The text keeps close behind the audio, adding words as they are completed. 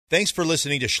Thanks for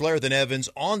listening to Schlereth and Evans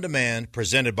On Demand,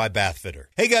 presented by Bathfitter.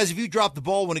 Hey guys, if you drop the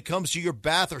ball when it comes to your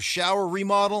bath or shower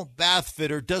remodel,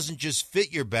 Bathfitter doesn't just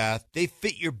fit your bath, they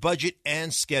fit your budget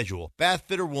and schedule.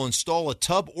 Bathfitter will install a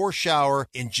tub or shower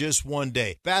in just one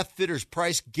day. Bathfitter's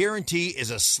price guarantee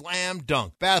is a slam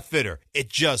dunk. Bathfitter, it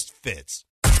just fits.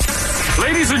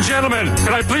 Ladies and gentlemen,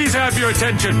 can I please have your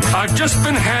attention? I've just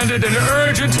been handed an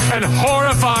urgent and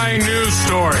horrifying news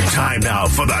story. Time now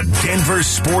for the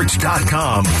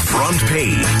DenverSports.com front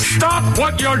page. Stop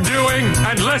what you're doing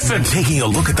and listen. Taking a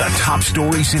look at the top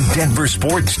stories in Denver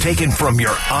sports taken from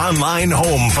your online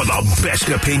home for the best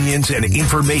opinions and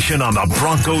information on the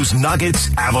Broncos, Nuggets,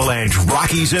 Avalanche,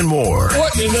 Rockies, and more.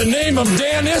 What in the name of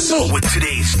Dan Issel? With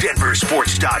today's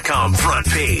DenverSports.com front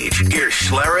page, here's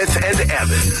Schlereth and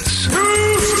Evans.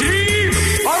 Steve,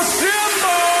 assemble!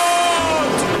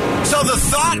 So the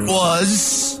thought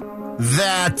was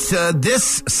that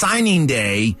this signing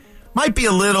day might be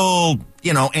a little,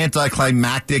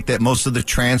 anticlimactic, that most of the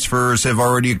transfers have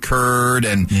already occurred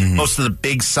and most of the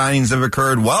big signings have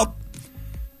occurred. Well,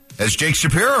 as Jake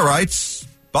Shapiro writes,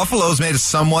 Buffalo's made a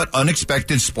somewhat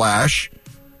unexpected splash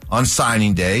on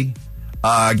signing day,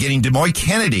 getting DeMoy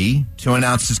Kennedy to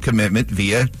announce his commitment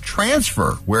via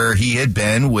transfer, where he had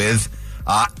been with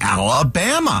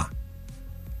Alabama.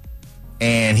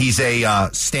 And he's a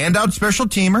standout special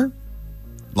teamer,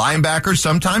 linebacker,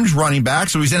 sometimes running back,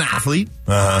 so he's an athlete.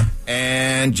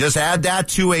 And just add that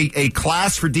to a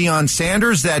class for Deion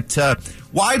Sanders that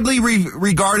widely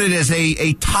regarded as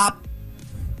a top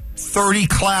 30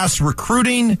 class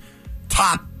recruiting,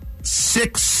 top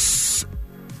 6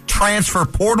 transfer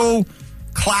portal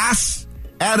class.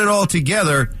 Add it all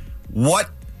together, what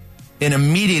an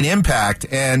immediate impact.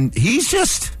 And he's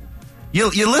just, you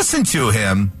listen to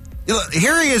him,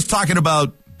 here he is talking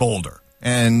about Boulder,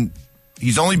 and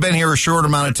he's only been here a short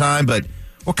amount of time, but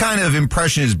what kind of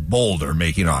impression is Boulder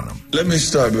making on him? Let me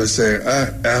start by saying I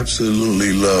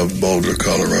absolutely love Boulder,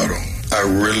 Colorado. I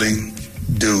really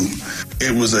do.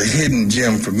 It was a hidden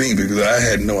gem for me because I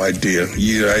had no idea.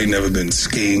 I ain't never been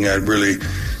skiing.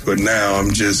 But now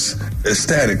I'm just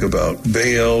ecstatic about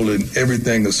Vail and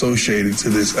everything associated to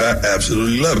this. I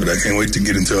absolutely love it. I can't wait to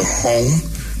get into a home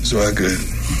so I could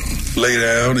lay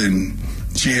down and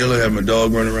chill and have my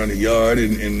dog run around the yard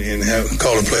and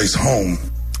call the place home.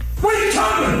 What are you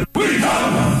talking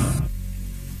about?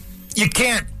 You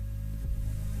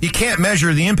can't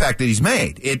measure the impact that he's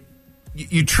made.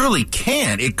 You truly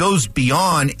can't. It goes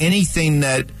beyond anything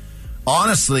that,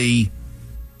 honestly,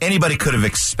 anybody could have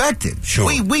expected.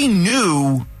 Sure. We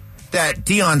knew that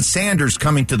Deion Sanders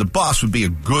coming to the Buffs would be a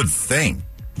good thing.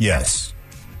 Yes.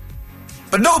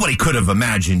 But nobody could have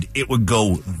imagined it would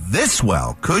go this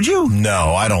well, could you?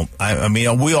 No, I don't. I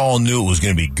mean, we all knew it was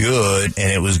going to be good,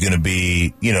 and it was going to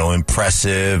be,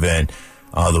 impressive, and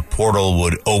the portal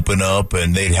would open up,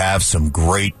 and they'd have some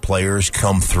great players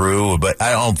come through. But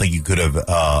I don't think you could have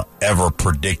ever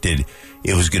predicted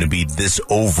it was going to be this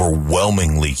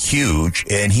overwhelmingly huge.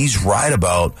 And he's right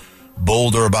about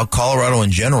Boulder, about Colorado in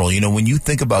general. When you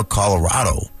think about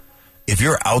Colorado, if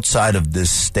you're outside of this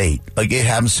state, like it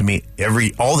happens to me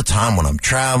all the time when I'm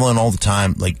traveling, all the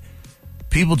time, like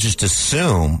people just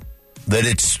assume that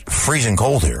it's freezing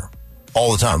cold here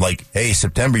all the time. Like, hey,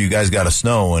 September, you guys got to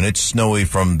snow, and it's snowy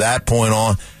from that point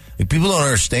on. Like, people don't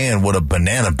understand what a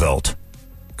banana belt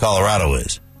Colorado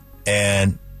is.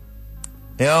 And,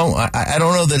 I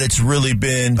don't know that it's really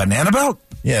been... Banana belt?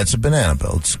 Yeah, it's a banana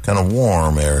belt. It's kind of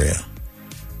warm area.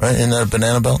 Right? Isn't that a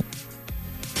banana belt?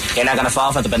 You're not going to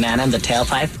fall for the banana in the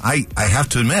tailpipe? I have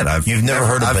to admit, You've never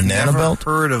heard of banana belt? I've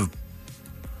heard of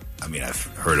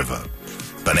a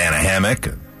banana hammock,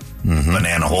 a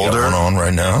banana holder. Going on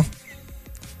right now.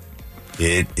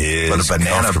 It is. But a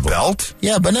banana belt?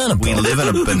 Yeah, banana belt. We live in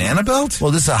a banana belt? Well,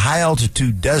 this is a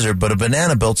high-altitude desert, but a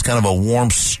banana belt's kind of a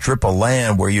warm strip of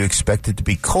land where you expect it to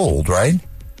be cold, right?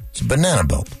 It's a banana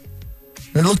belt.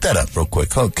 Look that up real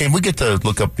quick. Oh, can we get the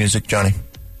look-up music, Johnny?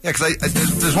 Yeah, because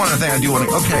there's one other thing I do want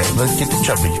to... Okay. Let's get the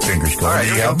chubby fingers going. All right,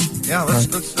 here we go. Yeah, let's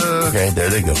okay, there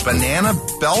they go. Banana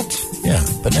belt? Yeah,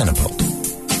 banana belt.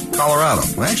 Colorado.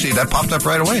 Well, actually, that popped up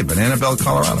right away. Banana belt,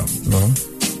 Colorado.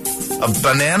 A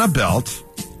banana belt,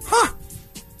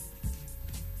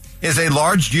 is a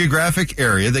large geographic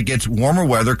area that gets warmer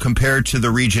weather compared to the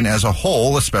region as a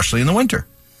whole, especially in the winter.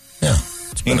 Yeah.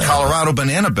 In Colorado,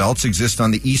 banana belts exist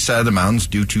on the east side of the mountains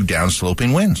due to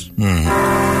downsloping winds.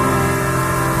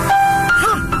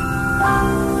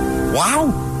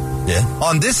 Wow. Yeah.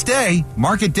 On this day,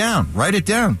 mark it down. Write it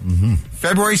down.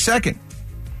 February 2nd.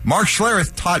 Mark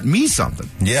Schlereth taught me something.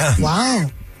 Yeah. Wow.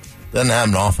 Doesn't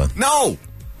happen often. No.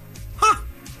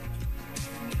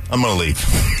 I'm going to leave.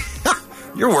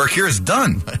 Your work here is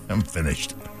done. I'm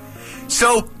finished.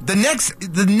 So the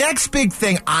next big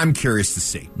thing I'm curious to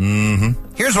see.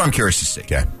 Mm-hmm. Here's what I'm curious to see.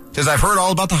 Okay. Because I've heard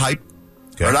all about the hype.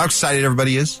 Okay. Heard how excited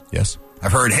everybody is. Yes.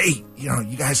 I've heard, hey,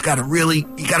 you guys got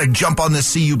to jump on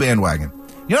this CU bandwagon.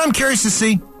 You know what I'm curious to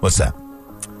see? What's that?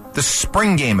 The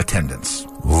spring game attendance.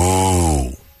 Ooh.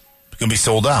 It's going to be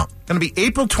sold out. Going to be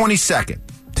April 22nd.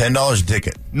 $10 a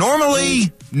ticket.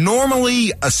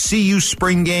 Normally a CU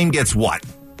spring game gets what?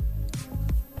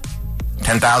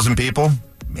 10,000 people?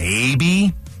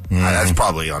 Maybe. That's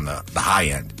probably on the high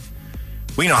end.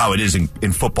 We know how it is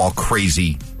in football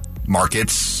crazy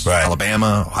markets. Right.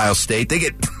 Alabama, Ohio State. They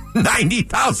get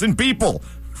 90,000 people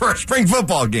for a spring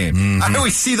football game. Mm-hmm. I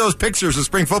always see those pictures of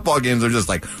spring football games. They're just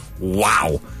like,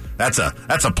 wow, that's a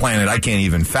planet I can't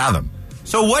even fathom.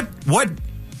 So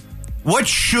what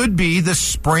should be the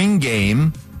spring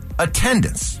game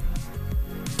attendance?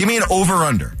 Give me an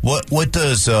over-under. What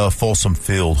does Folsom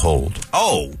Field hold?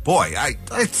 Oh, boy,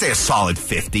 I'd say a solid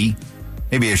 50.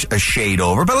 Maybe a shade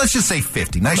over, but let's just say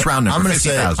 50. Nice round number,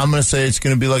 50,000. I'm going to say it's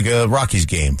going to be like a Rockies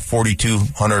game,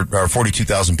 4,200 or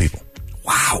 42,000 people.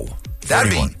 Wow.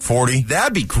 40.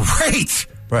 That'd be great.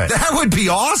 Right. That would be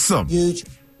awesome. Huge.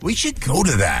 We should go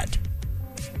to that.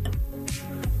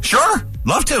 Sure.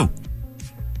 Love to.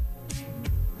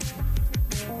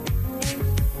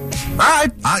 All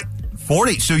right.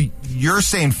 40. So you're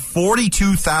saying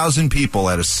 42,000 people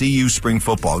at a CU spring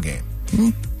football game.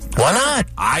 Why not?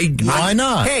 Why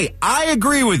not? Hey, I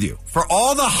agree with you. For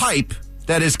all the hype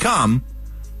that has come,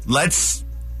 let's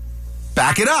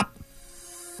back it up.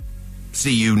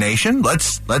 CU Nation,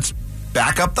 let's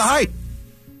back up the hype.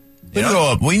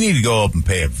 We need to go up and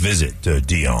pay a visit to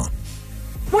Dion.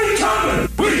 We coming!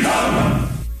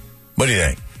 What do you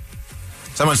think?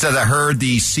 Someone says, I heard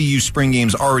the CU spring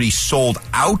game's already sold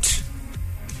out.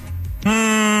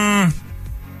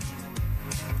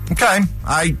 Okay,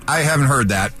 I haven't heard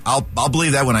that. I'll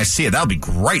believe that when I see it. That'll be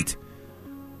great.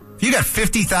 If you got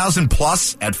 50,000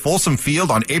 plus at Folsom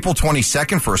Field on April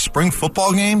 22nd for a spring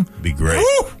football game, Be great.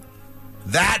 woo,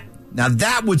 that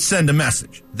would send a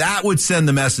message. That would send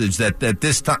the message that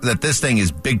this thing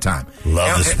is big time.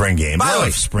 Love the spring game. By the Love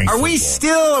way, spring are we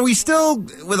football. still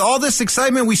with all this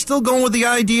excitement? We still going with the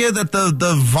idea that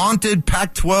the vaunted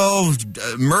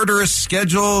Pac-12 murderous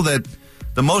schedule that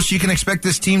the most you can expect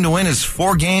this team to win is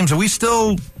 4 games? Are we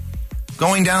still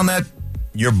going down that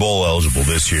You're bowl eligible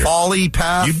this year. folly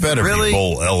path? You better really be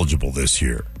bowl eligible this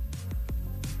year.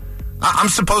 I'm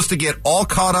supposed to get all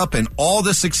caught up in all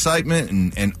this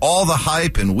excitement and all the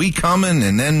hype and we coming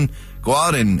and then go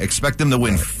out and expect them to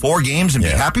win 4 games and be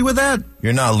happy with that?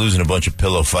 You're not losing a bunch of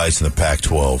pillow fights in the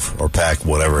Pac-12 or Pac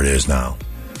whatever it is now.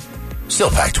 Still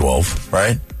Pac-12,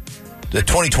 right? The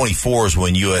 2024 is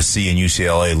when USC and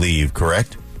UCLA leave,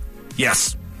 correct?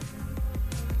 Yes.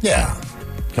 Yeah.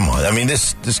 Come on. I mean,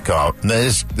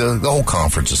 the whole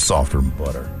conference is softer than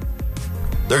butter.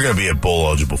 They're going to be a bowl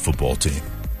eligible football team.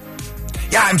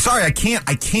 Yeah, I'm sorry. I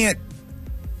can't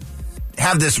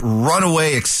have this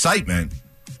runaway excitement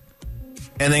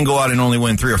and then go out and only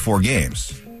win 3 or 4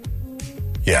 games.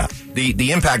 Yeah.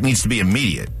 The impact needs to be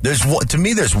immediate. There's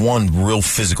one real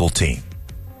physical team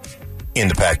in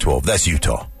the Pac-12. That's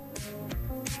Utah.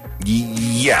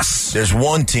 Yes. There's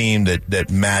one team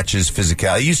that matches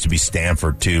physicality. It used to be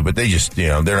Stanford too, but they just,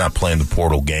 they're not playing the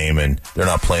portal game and they're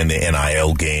not playing the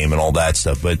NIL game and all that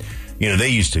stuff. But, they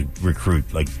used to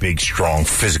recruit like big, strong,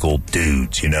 physical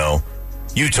dudes,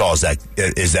 Utah is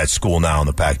that school now in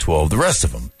the Pac-12. The rest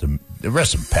of them,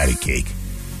 patty cake.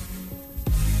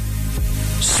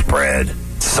 Spread.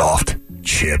 Soft.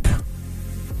 Chip.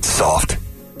 Soft.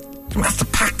 That's the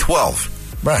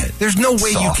Pac-12. Right. There's no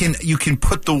way Soft. you can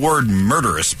put the word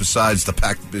murderous beside the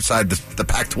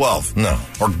Pac-12. No.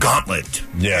 Or gauntlet.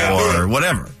 Yeah. Or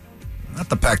whatever. Not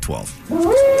the Pac-12.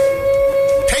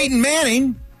 Peyton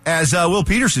Manning, as Will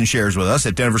Peterson shares with us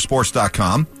at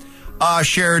denversports.com,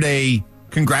 shared a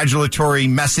congratulatory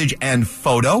message and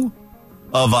photo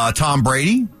of Tom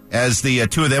Brady as the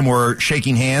two of them were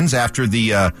shaking hands after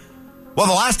the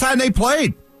last time they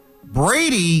played.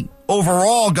 Brady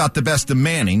overall got the best of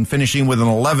Manning, finishing with an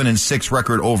 11-6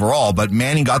 record overall, but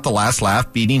Manning got the last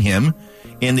laugh, beating him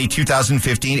in the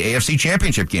 2015 AFC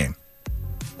Championship game.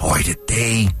 Boy, did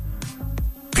they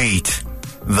beat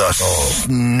the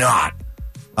snot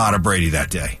out of Brady that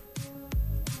day.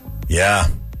 Yeah.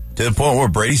 To the point where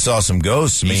Brady saw some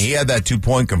ghosts. I mean, he had that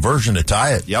 2-point conversion to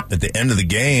tie it. Yep. At the end of the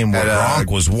game where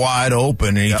Gronk was wide open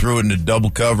and he threw it into double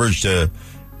coverage to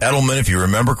Edelman, if you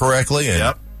remember correctly.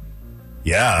 And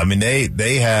yeah, I mean,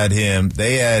 they had him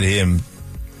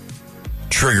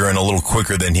triggering a little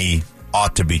quicker than he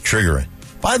ought to be triggering.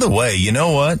 By the way, you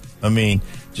know what? I mean,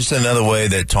 just another way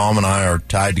that Tom and I are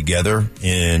tied together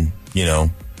in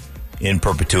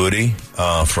perpetuity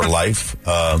for life.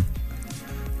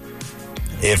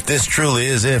 If this truly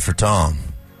is it for Tom,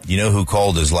 you know who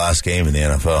called his last game in the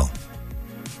NFL?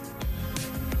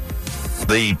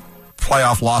 The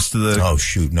playoff loss to the... Oh,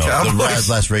 shoot, no. The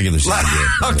last regular season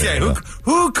game. Okay,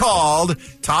 who called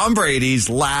Tom Brady's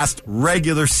last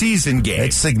regular season game?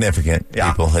 It's significant,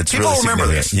 people. It's people really remember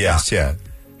significant. this. Yes, yeah.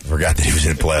 I forgot that he was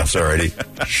in the playoffs already.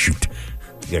 Shoot.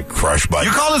 Get crushed by... You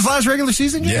called his last regular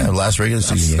season game? Yeah, last regular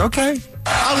season game. Okay.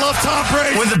 I love Tom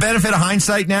Brady. With the benefit of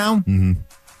hindsight now,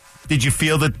 did you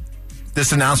feel that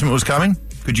this announcement was coming?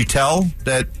 Could you tell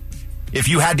that if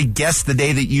you had to guess the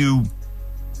day that you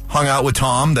hung out with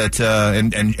Tom that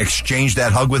and exchanged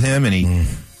that hug with him and he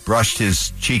brushed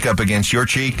his cheek up against your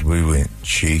cheek? We went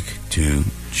cheek to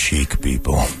cheek,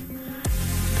 people.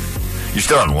 You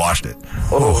still haven't watched it.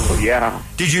 Oh, yeah.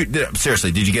 Did you get a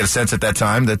sense at that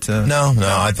time that... No,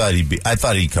 I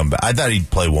thought he'd come back. I thought he'd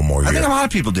play one more year. I think a lot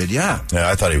of people did, yeah. Yeah,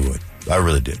 I thought he would. I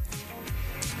really did.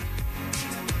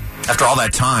 After all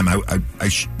that time,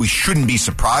 we shouldn't be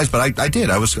surprised, but I did.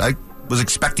 I was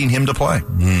expecting him to play.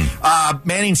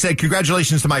 Manning said,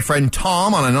 congratulations to my friend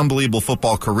Tom on an unbelievable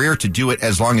football career. To do it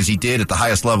as long as he did at the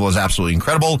highest level is absolutely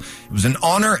incredible. It was an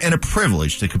honor and a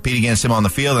privilege to compete against him on the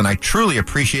field, and I truly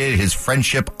appreciated his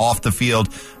friendship off the field.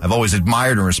 I've always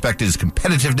admired and respected his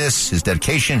competitiveness, his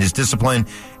dedication, his discipline,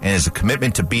 and his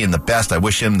commitment to being the best. I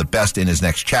wish him the best in his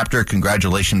next chapter.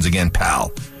 Congratulations again,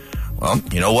 pal. Well,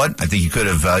 you know what? I think you could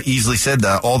have easily said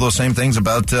all those same things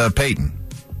about Peyton.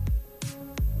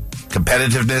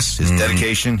 Competitiveness, his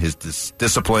dedication, his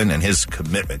discipline, and his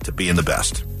commitment to being the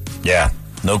best. Yeah,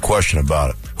 no question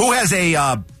about it. Who has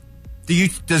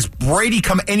does Brady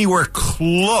come anywhere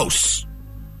close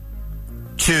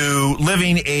to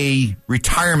living a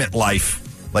retirement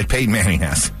life like Peyton Manning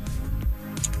has?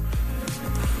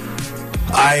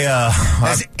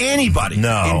 Has anybody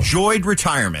enjoyed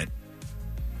retirement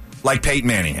like Peyton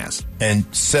Manning has? And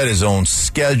set his own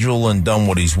schedule and done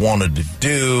what he's wanted to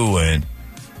do and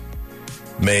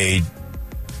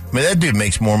that dude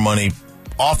makes more money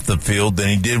off the field than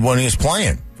he did when he was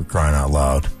playing, for crying out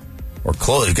loud. Or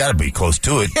close. He's got to be close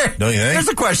to it, don't you think? Here's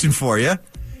a question for you.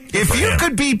 If you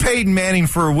could be Peyton Manning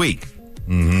for a week,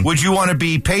 would you want to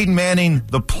be Peyton Manning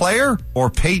the player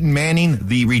or Peyton Manning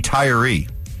the retiree?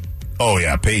 Oh,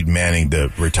 yeah, Peyton Manning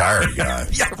the retired guy.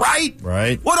 Yeah, right?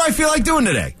 Right. What do I feel like doing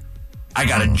today? I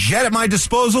got a jet at my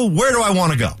disposal. Where do I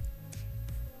want to go?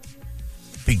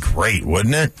 Be great,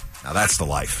 wouldn't it? Now, that's the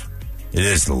life. It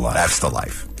is the life. That's the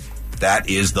life. That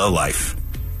is the life.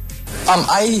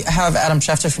 I have Adam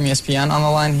Schefter from ESPN on the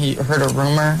line. He heard a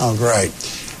rumor. Oh, great.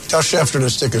 Tell Schefter to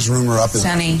stick his rumor up his...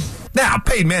 Sunny. Now,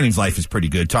 Peyton Manning's life is pretty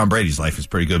good. Tom Brady's life is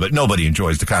pretty good, but nobody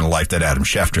enjoys the kind of life that Adam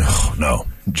Schefter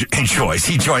enjoys.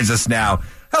 He joins us now.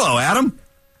 Hello, Adam.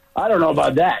 I don't know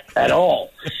about that at all.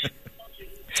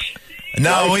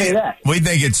 No, we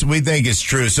think it's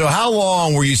true. So how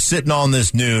long were you sitting on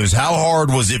this news? How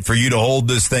hard was it for you to hold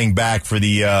this thing back for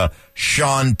the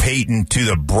Sean Payton to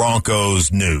the Broncos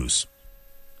news?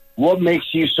 What makes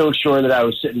you so sure that I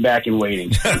was sitting back and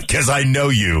waiting? Because I know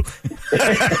you.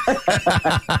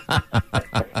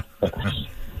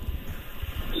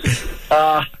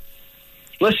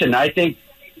 Listen, I think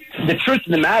the truth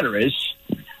of the matter is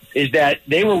that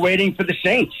they were waiting for the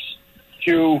Saints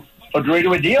to agree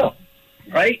to a deal.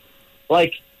 Right?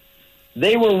 Like,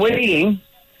 they were waiting,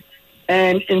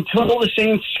 and until the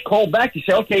Saints called back to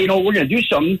say, okay, we're going to do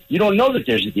something, you don't know that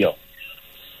there's a deal.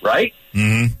 Right?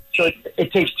 Mm-hmm. So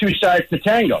it takes two sides to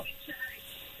tango.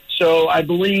 So I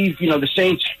believe, the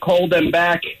Saints called them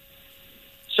back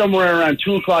somewhere around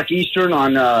 2 o'clock Eastern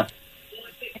on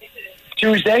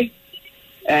Tuesday,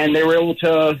 and they were able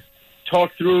to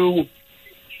talk through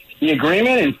the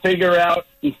agreement and figure out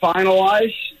and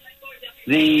finalize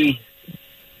the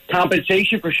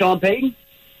compensation for Sean Payton,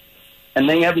 and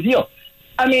then you have a deal.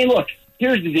 I mean, look,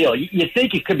 here's the deal. You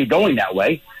think it could be going that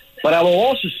way, but I will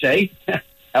also say,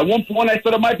 at one point I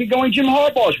thought it might be going Jim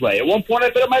Harbaugh's way. At one point I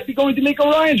thought it might be going DeMeco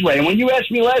Ryans' way. And when you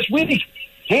asked me last week,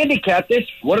 handicap this,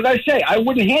 what did I say? I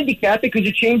wouldn't handicap it because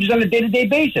it changes on a day-to-day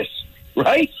basis,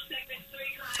 right?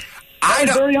 I'm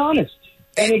very honest.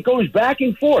 And it goes back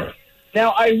and forth.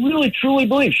 Now, I really, truly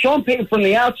believe Sean Payton from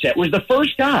the outset was the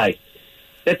first guy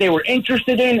that they were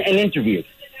interested in and interviewed.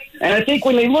 And I think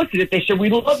when they looked at it, they said, we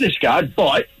love this guy,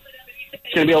 but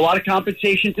it's going to be a lot of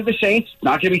compensation to the Saints.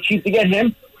 Not going to be cheap to get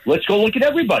him. Let's go look at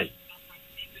everybody.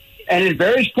 And at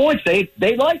various points,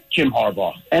 they liked Jim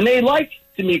Harbaugh, and they liked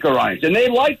DeMeco Ryans, and they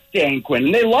liked Dan Quinn,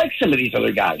 and they liked some of these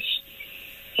other guys.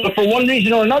 But for one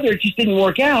reason or another, it just didn't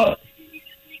work out.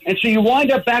 And so you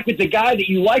wind up back with the guy that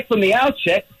you liked from the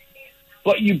outset,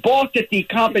 but you balked at the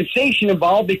compensation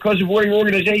involved because of where your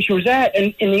organization was at.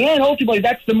 And in the end, ultimately,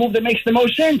 that's the move that makes the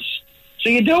most sense. So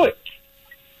you do it.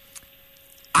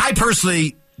 I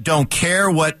personally don't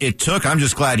care what it took. I'm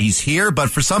just glad he's here.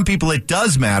 But for some people, it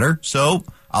does matter. So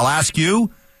I'll ask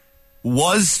you,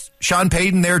 was Sean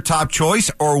Payton their top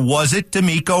choice, or was it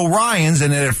DeMeco Ryans?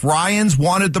 And if Ryans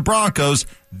wanted the Broncos,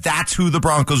 that's who the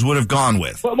Broncos would have gone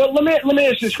with. Well, let me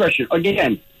ask this question.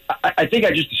 Again, I think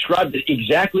I just described it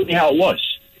exactly how it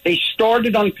was. They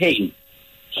started on Payton.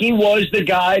 He was the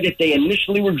guy that they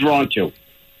initially were drawn to.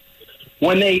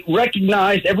 When they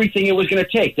recognized everything it was going to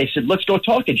take, they said, let's go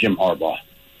talk to Jim Harbaugh.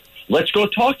 Let's go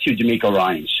talk to DeMeco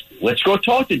Ryans. Let's go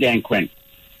talk to Dan Quinn.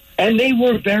 And they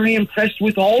were very impressed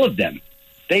with all of them.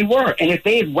 They were. And if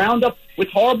they had wound up with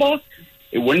Harbaugh,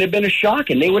 it wouldn't have been a shock,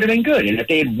 and they would have been good. And if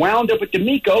they had wound up with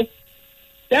DeMeco,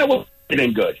 that would have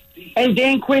been good. And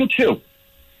Dan Quinn, too.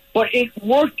 But it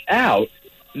worked out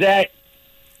that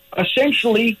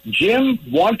essentially Jim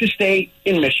wanted to stay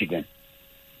in Michigan.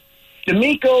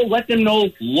 DeMeco let them know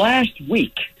last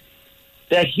week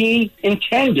that he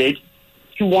intended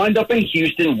to wind up in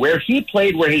Houston, where he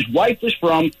played, where his wife was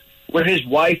from, where his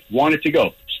wife wanted to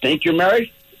go. Stink, you're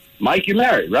married? Mike, you're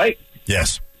married, right?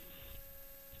 Yes.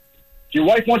 Your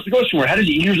wife wants to go somewhere. How does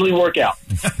it usually work out?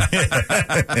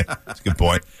 That's a good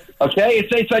point. Okay?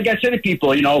 It's like I said to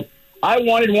people, you know, I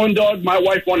wanted one dog, my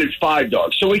wife wanted 5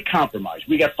 dogs. So we compromised.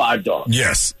 We got 5 dogs.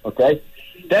 Yes. Okay?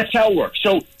 That's how it works.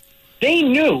 So they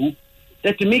knew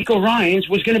that DeMeco Ryans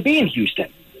was going to be in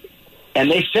Houston. And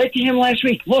they said to him last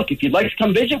week, look, if you'd like to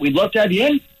come visit, we'd love to have you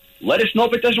in. Let us know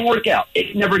if it doesn't work out.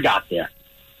 It never got there.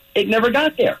 It never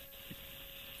got there.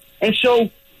 And so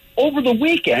over the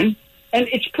weekend, and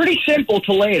it's pretty simple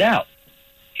to lay it out,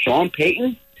 Sean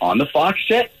Payton on the Fox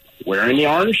set, wearing the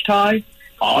orange tie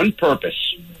on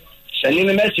purpose, sending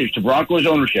the message to Broncos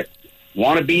ownership,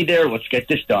 want to be there, let's get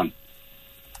this done.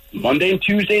 Monday and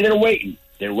Tuesday, they're waiting.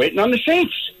 They're waiting on the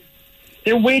Saints.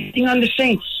 They're waiting on the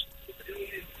Saints.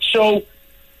 So,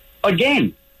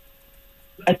 again,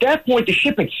 at that point, the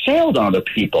ship had sailed on other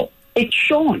people. It's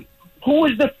Sean. Who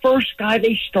was the first guy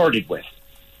they started with?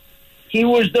 He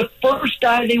was the first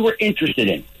guy they were interested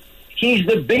in. He's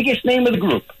the biggest name of the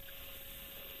group.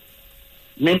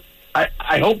 I mean,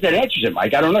 I hope that answers it,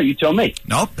 Mike. I don't know. You tell me.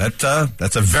 Nope, that's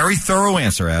a very thorough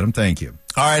answer, Adam. Thank you.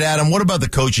 All right, Adam, what about the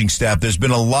coaching staff? There's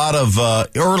been a lot of,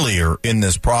 earlier in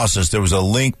this process, there was a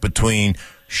link between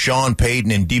Sean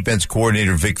Payton and defense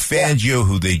coordinator Vic Fangio,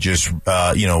 who they just,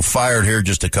 fired here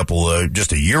just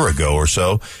a year ago or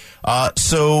so.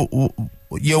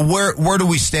 Where do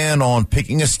we stand on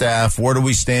picking a staff? Where do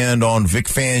we stand on Vic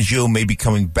Fangio maybe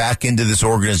coming back into this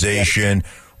organization,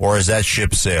 or has that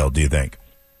ship sailed, do you think?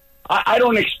 I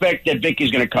don't expect that Vic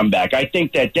is going to come back. I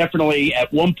think that definitely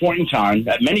at one point in time,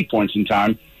 at many points in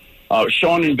time,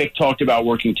 Sean and Vic talked about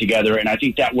working together, and I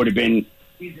think that would have been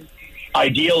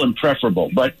ideal and preferable.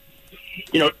 But,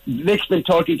 Vic's been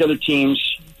talking to other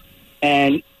teams,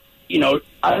 and,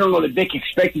 I don't know that Vic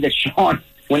expected that Sean,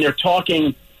 when they're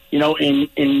talking,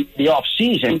 in the off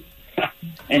season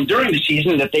and during the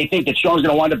season, that they think that Sean's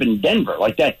going to wind up in Denver.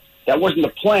 Like that wasn't the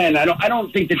plan. I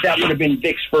don't think that would have been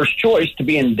Vic's first choice to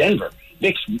be in Denver.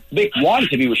 Vic wanted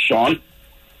to be with Sean,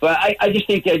 but I just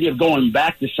think the idea of going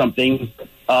back to something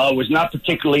was not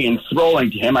particularly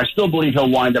enthralling to him. I still believe he'll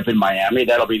wind up in Miami.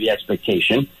 That'll be the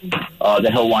expectation,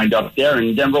 that he'll wind up there,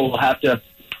 and Denver will have to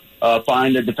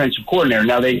find a defensive coordinator.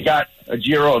 Now they got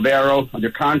Ejiro Evero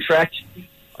under contract.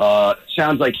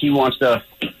 Sounds like he wants to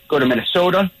go to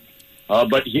Minnesota.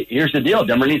 But here's the deal.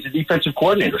 Denver needs a defensive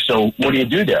coordinator. So what do you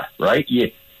do there, right?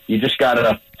 You just got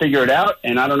to figure it out.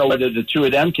 And I don't know whether the two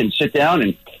of them can sit down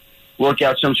and work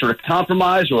out some sort of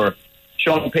compromise, or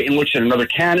Sean Payton looks at another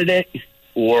candidate,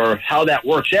 or how that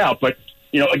works out. But,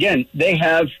 again, they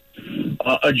have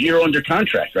Ejiro under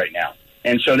contract right now.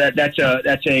 And so that's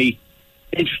a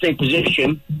interesting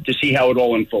position to see how it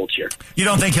all unfolds here. You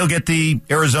don't think he'll get the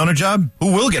Arizona job?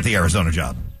 Who will get the Arizona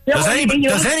job? Yeah, does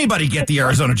anybody get the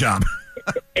Arizona job?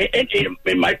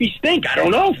 It might be Stink. I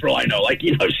don't know, for all I know.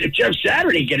 If Jeff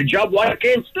Saturday get a job, why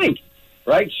can't Stink?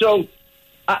 Right? So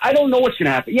I don't know what's going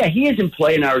to happen. Yeah, he isn't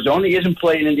playing in Arizona. He isn't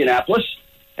playing in Indianapolis.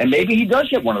 And maybe he does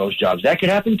get one of those jobs. That could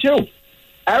happen, too.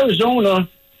 Arizona,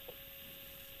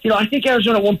 I think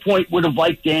Arizona at one point would have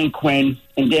liked Dan Quinn,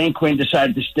 and Dan Quinn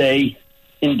decided to stay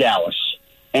in Dallas.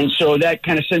 And so that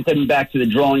kind of sent them back to the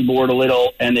drawing board a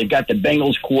little, and they've got the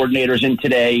Bengals coordinators in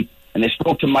today, and they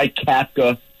spoke to Mike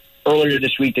Kafka earlier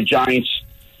this week, the Giants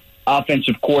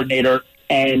offensive coordinator,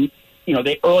 and,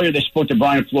 they spoke to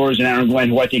Brian Flores and Aaron Glenn,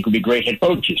 who I think would be great head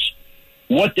coaches.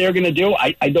 what they're going to do,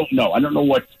 I don't know. I don't know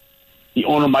what the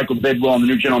owner, Michael Bidwell, and the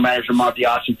new general manager, Monty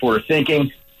Ossenfort, are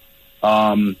thinking.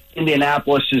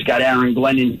 Indianapolis has got Aaron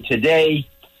Glenn in today.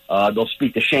 They'll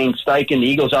speak to Shane Steichen, the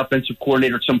Eagles offensive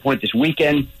coordinator, at some point this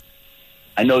weekend.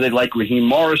 I know they like Raheem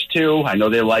Morris, too. I know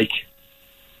they like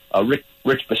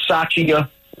Rich Bisaccia,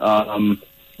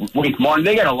 Wink Martin.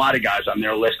 They got a lot of guys on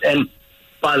their list. And,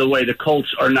 by the way, the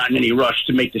Colts are not in any rush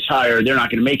to make this hire. They're not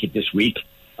going to make it this week.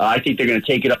 I think they're going to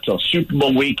take it up till Super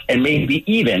Bowl week and maybe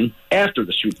even after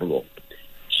the Super Bowl.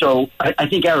 So I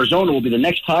think Arizona will be the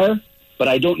next hire, but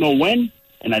I don't know when,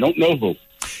 and I don't know who.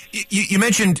 You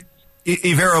mentioned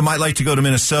Evero might like to go to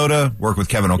Minnesota, work with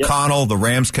Kevin O'Connell, the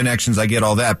Rams connections. I get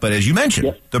all that. But as you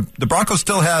mentioned, the Broncos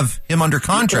still have him under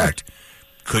contract.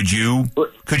 Could you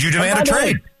demand a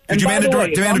trade? Could you demand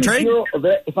a trade?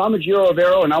 If I'm a Giro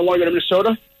Evero and I want to go to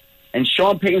Minnesota and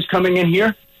Sean Payton's coming in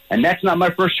here and that's not my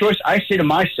first choice, I say to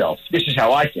myself, this is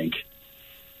how I think.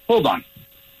 Hold on.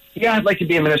 Yeah, I'd like to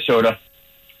be in Minnesota,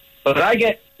 but I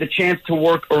get the chance to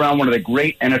work around one of the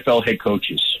great NFL head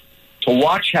coaches, to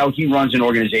watch how he runs an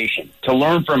organization, to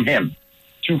learn from him,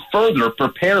 to further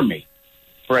prepare me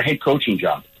for a head coaching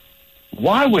job.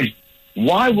 Why would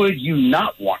you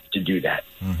not want to do that?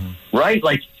 Mm-hmm. Right?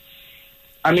 Like,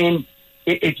 I mean,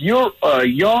 if you're a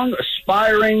young,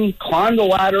 aspiring, climb the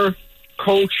ladder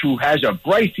coach who has a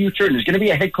bright future and is going to be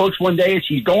a head coach one day, as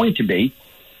he's going to be,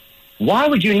 why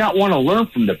would you not want to learn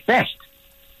from the best?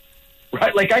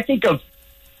 Right? Like, I think of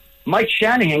Mike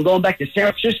Shanahan going back to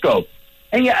San Francisco.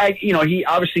 And, he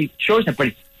obviously chose that,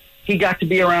 but he got to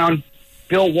be around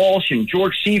Bill Walsh and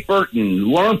George Seifert and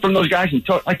learn from those guys. And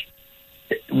talk, like,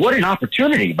 what an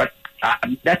opportunity. But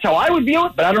that's how I would view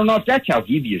it, but I don't know if that's how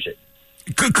he views it.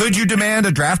 Could you demand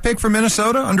a draft pick from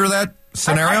Minnesota under that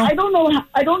scenario? I don't know.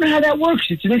 I don't know how that works.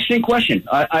 It's an interesting question.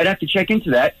 I'd have to check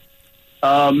into that.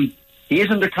 He is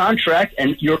under contract,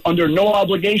 and you're under no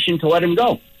obligation to let him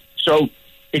go. So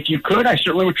if you could, I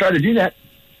certainly would try to do that.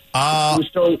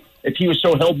 If he was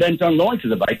so hell-bent on going to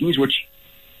the Vikings, which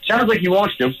sounds like he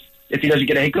wants to, if he doesn't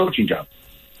get a head coaching job.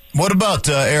 What about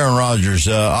Aaron Rodgers?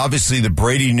 Obviously, the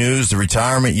Brady news, the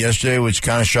retirement yesterday, which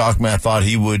kind of shocked me. I thought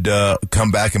he would come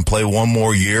back and play one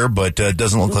more year, but it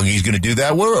doesn't look like he's going to do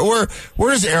that. Where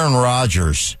does Aaron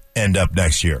Rodgers end up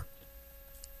next year?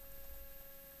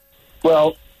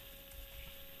 Well,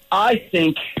 I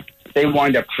think they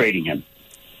wind up trading him.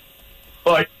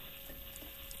 But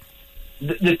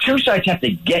the two sides have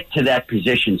to get to that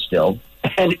position still.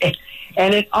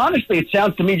 And honestly, it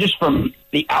sounds to me, just from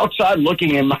the outside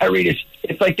looking in, my read,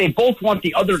 it's like they both want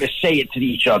the other to say it to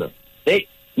each other.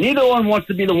 Neither one wants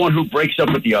to be the one who breaks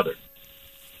up with the other,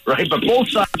 right? But both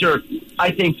sides are, I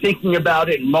think, thinking about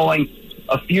it and mulling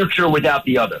a future without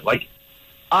the other. Like,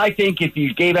 I think if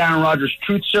you gave Aaron Rodgers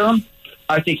truth serum,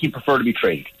 I think he'd prefer to be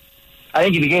traded. I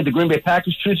think if you gave the Green Bay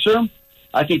Packers truth serum,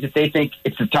 I think that they think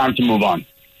it's the time to move on.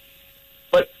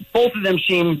 But both of them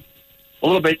seem a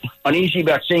little bit uneasy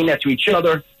about saying that to each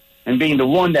other and being the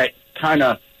one that kind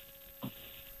of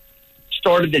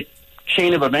started the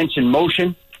chain of events in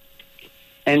motion.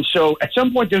 And so at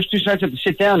some point, those two sides have to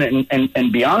sit down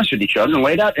and be honest with each other and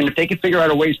lay it out. And if they can figure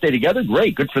out a way to stay together,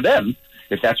 great, good for them,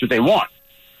 if that's what they want.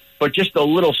 But just a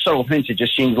little subtle hints, it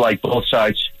just seems like both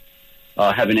sides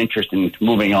have an interest in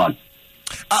moving on.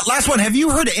 Last one. Have you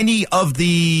heard any of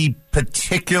the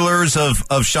particulars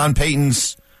of Sean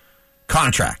Payton's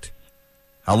contract?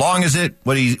 How long is it?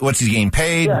 What's he getting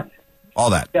paid? Yeah. All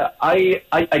that. Yeah,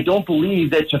 I don't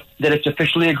believe that it's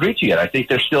officially agreed to yet. I think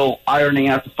they're still ironing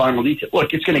out the final details.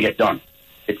 Look, it's going to get done.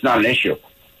 It's not an issue,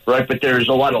 right? But there's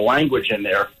a lot of language in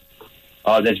there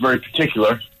that's very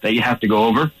particular that you have to go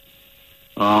over.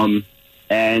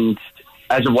 And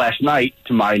as of last night,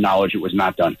 to my knowledge, it was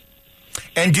not done.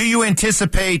 And do you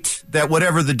anticipate that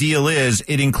whatever the deal is,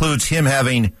 it includes him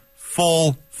having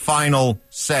full final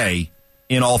say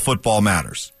in all football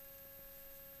matters?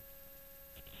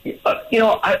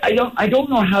 I don't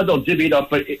know how they'll divvy it up,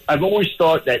 but I've always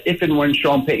thought that if and when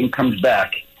Sean Payton comes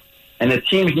back and the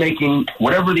team's making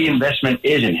whatever the investment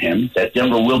is in him that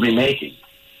Denver will be making,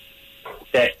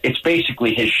 that it's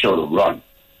basically his show to run.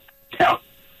 Now,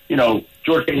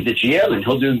 George Payton's the GM, and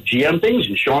he'll do GM things,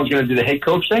 and Sean's going to do the head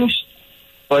coach things.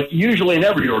 But usually in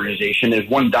every organization, there's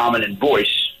one dominant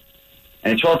voice.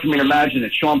 And it's hard for me to imagine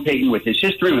that Sean Payton, with his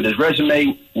history, with his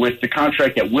resume, with the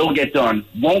contract that will get done,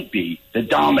 won't be the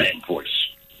dominant voice.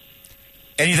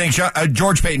 And you think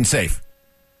George Payton's safe?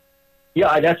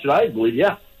 Yeah, that's what I believe,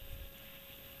 yeah.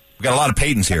 We've got a lot of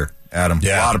Paytons here, Adam.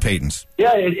 Yeah. A lot of Paytons.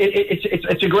 Yeah,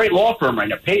 it's a great law firm right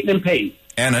now, Payton and Payton.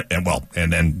 And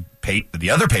then Payton, the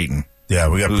other Payton. Yeah,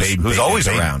 we got who's Peyton, always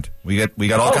Peyton. around. We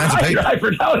got all kinds of Peyton. I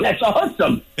forgot. That's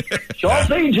awesome. Sean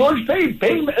Payton, George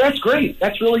Payton. That's great.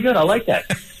 That's really good. I like that.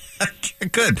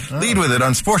 Good. Lead with it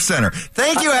on SportsCenter.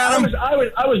 Thank you, Adam.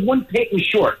 I was one Peyton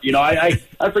short. You know, I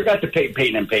forgot to pay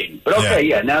Peyton and Peyton. But okay,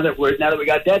 yeah. Now that we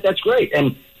got that, that's great.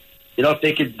 And you know, if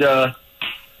they could, I'm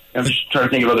just trying to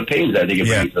think of other Peytons that they could.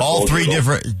 Yeah, all three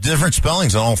different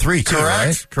spellings on all three. Too,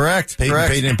 right? Correct.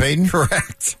 Peyton and Peyton.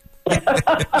 Correct.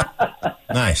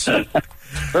 Nice.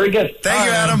 Very good. Thank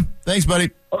you, Adam. Thanks, buddy.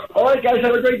 All right, guys.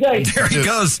 Have a great day. There he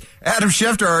goes. Adam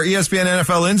Schefter, our ESPN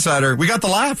NFL insider. We got the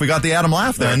laugh. We got the Adam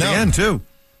laugh there at the end, too.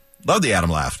 Love the Adam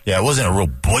laugh. Yeah, it wasn't a real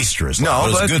boisterous laugh.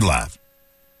 It was a good laugh.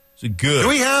 It's a good. Do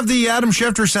we have the Adam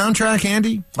Schefter soundtrack,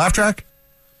 Andy? Laugh track?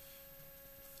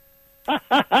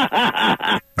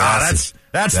 That's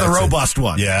the robust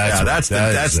one. Yeah, that's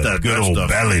the good old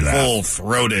belly laugh.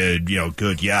 Full-throated,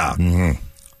 good, yeah. Mm-hmm.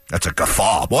 That's a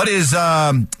guffaw. What is,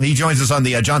 he joins us on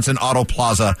the Johnson Auto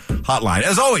Plaza hotline.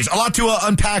 As always, a lot to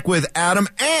unpack with Adam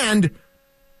and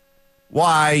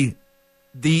why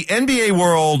the NBA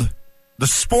world, the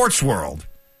sports world,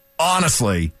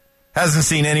 honestly, hasn't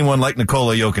seen anyone like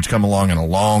Nikola Jokic come along in a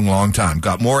long, long time.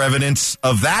 Got more evidence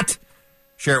of that?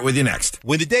 Share it with you next.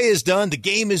 When the day is done, the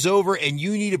game is over, and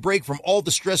you need a break from all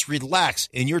the stress, relax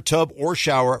in your tub or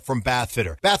shower from Bath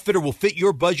Fitter. Bath Fitter will fit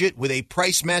your budget with a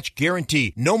price match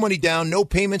guarantee. No money down, no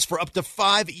payments for up to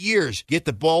 5 years. Get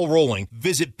the ball rolling.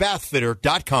 Visit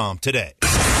bathfitter.com today.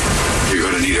 You're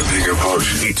going to need a bigger boat.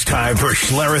 It's time for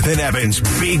Schlereth and Evans'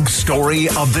 big story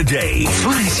of the day.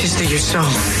 Why, sister, you're so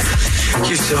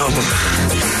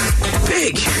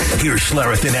big. Here's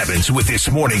Schlereth and Evans with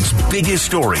this morning's biggest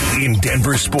story in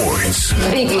Denver sports.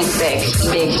 Big mistake.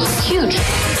 Big, huge.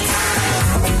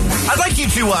 I'd like you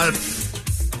to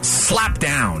slap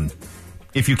down,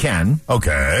 if you can.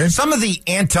 Okay. Some of the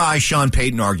anti-Sean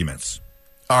Payton arguments.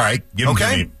 All right.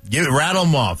 Rattle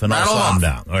them off, and I'll slap them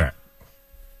down. All right.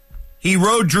 He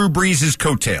rode Drew Brees'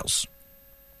 coattails.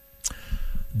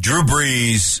 Drew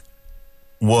Brees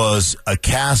was a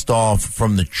cast-off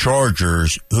from the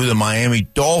Chargers, who the Miami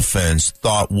Dolphins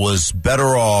thought was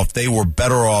better off. They were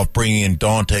better off bringing in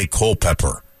Dante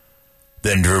Culpepper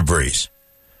than Drew Brees.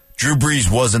 Drew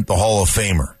Brees wasn't the Hall of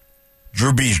Famer.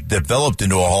 Drew Brees developed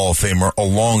into a Hall of Famer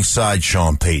alongside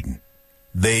Sean Payton.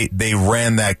 They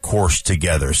ran that course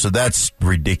together, so that's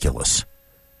ridiculous.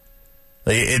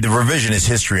 The revisionist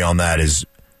history on that is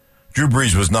Drew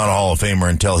Brees was not a Hall of Famer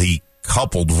until he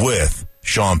coupled with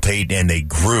Sean Payton, and they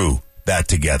grew that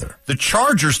together. The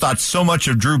Chargers thought so much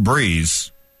of Drew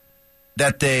Brees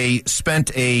that they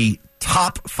spent a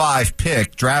top 5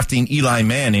 pick drafting Eli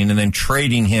Manning and then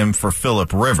trading him for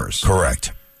Phillip Rivers.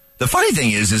 Correct. The funny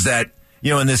thing is that,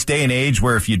 in this day and age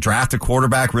where if you draft a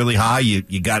quarterback really high, you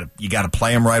got to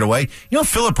play him right away.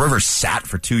 Phillip Rivers sat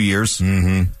for 2 years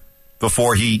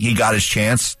before he got his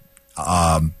chance.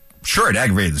 Sure, it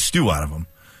aggravated the stew out of him.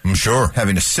 I'm sure.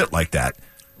 Having to sit like that.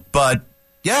 But,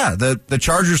 yeah, the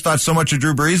Chargers thought so much of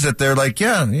Drew Brees that they're like,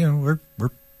 we're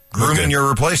grooming your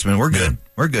replacement. We're good.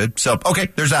 We're good. So, okay,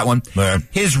 there's that one. Right.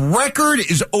 His record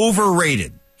is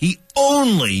overrated. He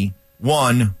only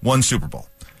won 1 Super Bowl.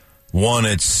 1,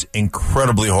 it's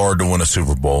incredibly hard to win a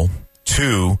Super Bowl.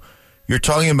 2, you're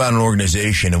talking about an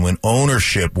organization, and when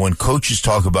coaches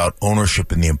talk about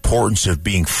ownership and the importance of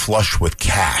being flush with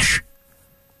cash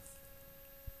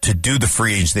to do the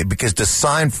free agency, because to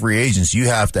sign free agents, you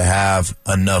have to have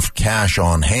enough cash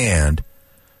on hand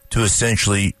to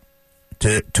essentially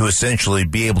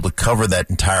be able to cover that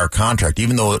entire contract.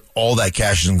 Even though all that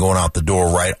cash isn't going out the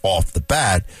door right off the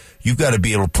bat, you've got to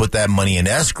be able to put that money in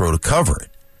escrow to cover it.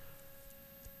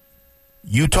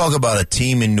 You talk about a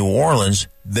team in New Orleans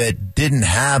that didn't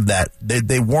have that.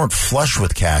 They weren't flush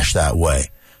with cash that way.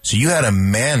 So you had to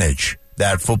manage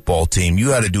that football team.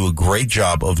 You had to do a great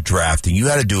job of drafting. You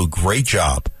had to do a great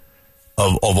job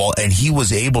of all. And he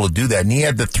was able to do that. And he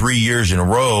had the 3 years in a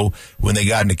row when they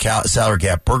got into salary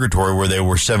cap purgatory where they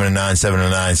were 7-9,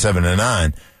 7-9,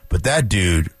 7-9. But that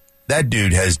dude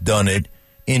has done it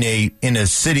in a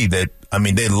city that,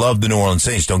 they love the New Orleans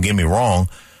Saints, don't get me wrong,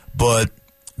 but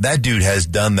that dude has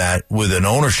done that with an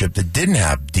ownership that didn't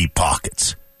have deep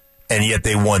pockets, and yet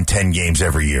they won 10 games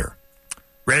every year.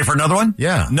 Ready for another one?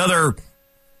 Yeah. Another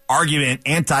argument,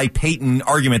 anti-Payton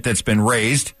argument that's been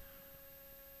raised.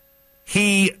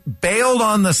 He bailed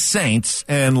on the Saints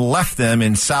and left them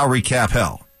in salary cap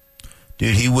hell.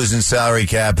 Dude, he was in salary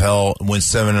cap hell, went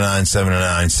 7-9,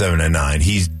 7-9, 7-9.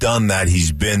 He's done that.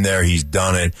 He's been there. He's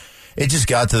done it. It just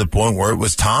got to the point where it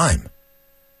was time.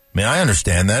 I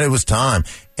understand that. It was time.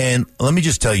 And let me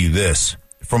just tell you this.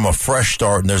 From a fresh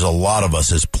start, and there's a lot of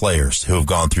us as players who have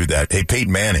gone through that. Hey,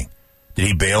 Peyton Manning. Did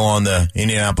he bail on the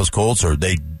Indianapolis Colts, or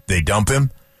they dump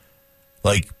him?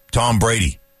 Like Tom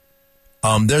Brady.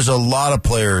 There's a lot of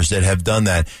players that have done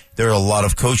that. There are a lot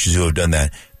of coaches who have done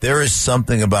that. There is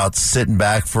something about sitting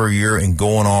back for a year and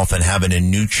going off and having a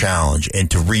new challenge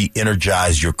and to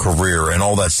re-energize your career and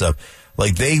all that stuff.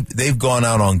 Like they've gone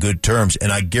out on good terms,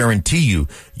 and I guarantee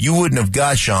you wouldn't have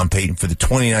got Sean Payton for the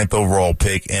 29th overall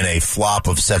pick and a flop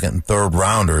of second and third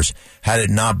rounders had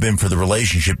it not been for the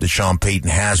relationship that Sean Payton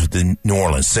has with the New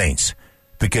Orleans Saints,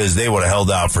 because they would have held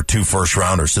out for 2 first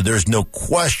rounders. So there's no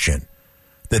question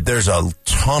that there's a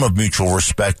ton of mutual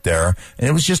respect there, and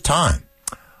it was just time.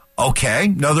 Okay,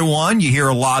 another one you hear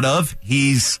a lot of.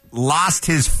 He's lost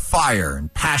his fire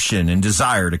and passion and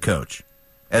desire to coach,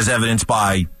 as evidenced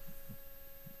by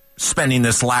spending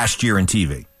this last year in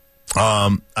TV.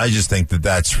 I just think that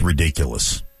that's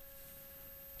ridiculous.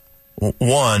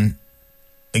 One,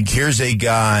 here's a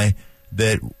guy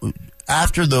that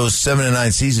after those 7 and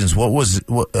 9 seasons,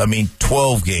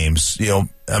 12 games,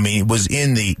 it was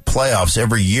in the playoffs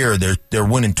every year. They're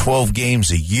winning 12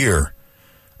 games a year.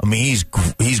 I mean,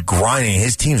 he's grinding.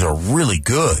 His teams are really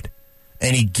good.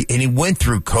 And he went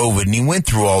through COVID and he went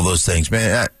through all those things,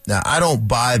 man. I don't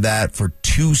buy that for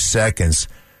 2 seconds.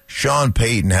 Sean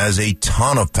Payton has a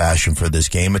ton of passion for this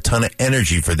game, a ton of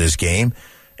energy for this game,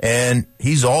 and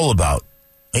he's all about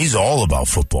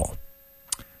football.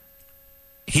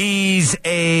 He's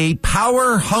a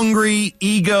power-hungry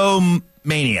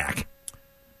egomaniac.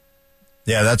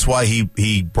 Yeah, that's why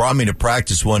he brought me to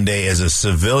practice one day as a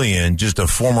civilian, just a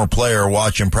former player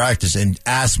watching practice, and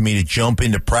asked me to jump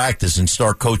into practice and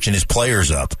start coaching his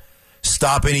players up.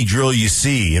 Stop any drill you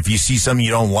see. If you see something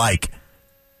you don't like,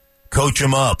 coach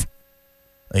them up.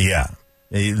 Yeah.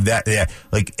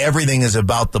 Like everything is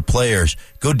about the players.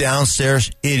 Go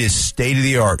downstairs. It is state of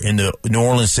the art in the New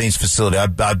Orleans Saints facility.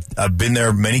 I've been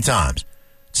there many times.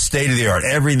 State of the art.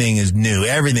 Everything is new.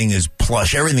 Everything is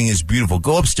plush. Everything is beautiful.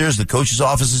 Go upstairs to the coaches'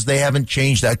 offices. They haven't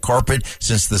changed that carpet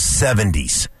since the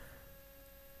 70s.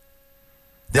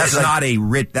 That's not a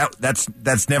rich.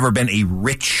 That's never been a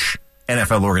rich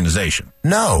NFL organization.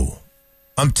 No,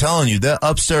 I'm telling you, the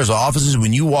upstairs offices,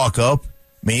 when you walk up,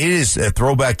 I mean, it is a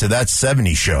throwback to that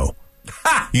 70s show.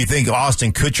 You think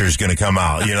Austin Kutcher is going to come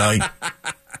out, I'm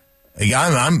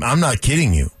not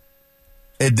kidding you.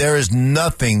 There is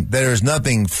nothing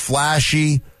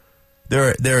flashy.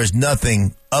 There is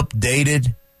nothing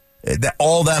updated.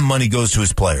 All that money goes to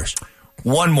his players.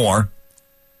 One more.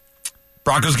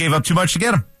 Broncos gave up too much to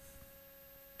get him.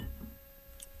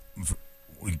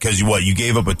 Because you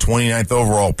gave up a 29th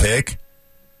overall pick?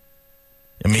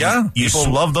 I mean, yeah,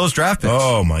 people love those draft picks.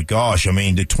 Oh, my gosh. I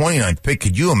mean, the 29th pick,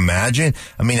 could you imagine?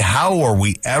 I mean, how are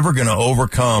we ever going to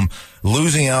overcome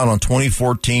losing out on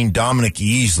 2014 Dominic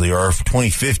Easley, or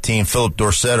 2015 Philip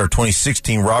Dorsett, or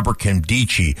 2016 Robert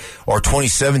Nkemdiche, or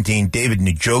 2017 David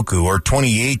Njoku, or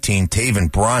 2018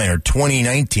 Taven Bryan, or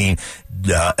 2019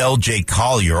 L.J.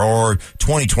 Collier, or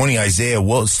 2020 Isaiah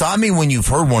Wilson? Stop me when you've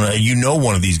heard one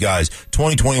of these guys.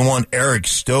 2021 Eric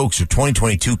Stokes, or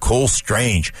 2022 Cole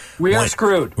Strange. We are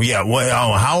screwed. Yeah,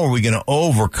 how are we going to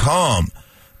overcome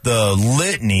the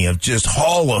litany of just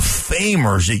Hall of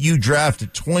Famers that you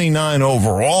drafted 29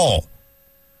 overall?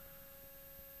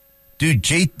 Dude,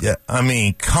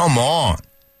 come on.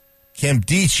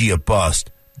 Nkemdiche a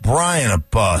bust. Bryan a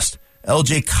bust.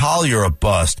 L.J. Collier a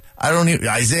bust.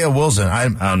 Isaiah Wilson. I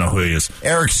don't know who he is.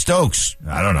 Eric Stokes.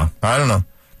 I don't know.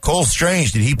 Cole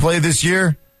Strange. Did he play this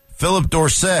year? Philip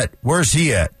Dorsett. Where's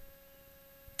he at?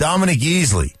 Dominic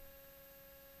Easley.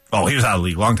 Oh, he was out of the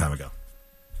league a long time ago.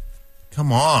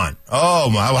 Come on. Oh,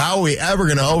 my. How are we ever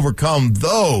going to overcome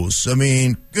those? I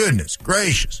mean, goodness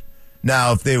gracious.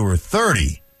 Now, if they were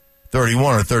 30,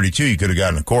 31, or 32, you could have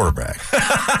gotten a quarterback.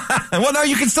 Well, no,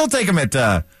 you can still take him at...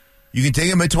 You can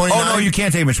take him at 29? Oh, no, you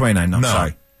can't take him at 29. No.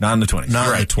 Sorry. Not in the 20s.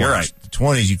 Not in the 20s. You're right. The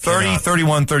 20s, you 30, cannot.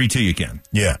 31, 32, you can.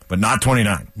 Yeah. But not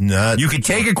 29. You can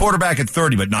take a quarterback at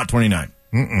 30, but not 29.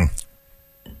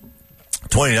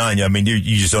 29, yeah, I mean, you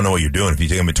just don't know what you're doing if you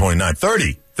take him at 29.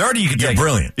 30 you can take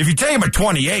brilliant. If you take him at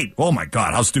 28, oh, my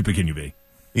God, how stupid can you be?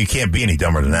 You can't be any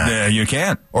dumber than that. Yeah, you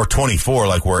can't. Or 24,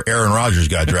 like where Aaron Rodgers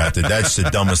got drafted. That's the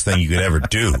dumbest thing you could ever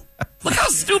do. Look how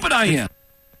stupid I am.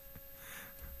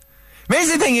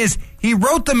 Amazing thing is, he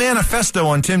wrote the manifesto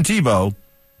on Tim Tebow,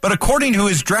 but according to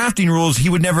his drafting rules, he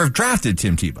would never have drafted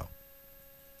Tim Tebow.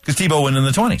 Because Tebow went in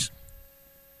the 20s.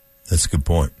 That's a good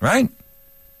point. Right?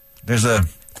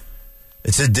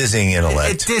 It's a dizzying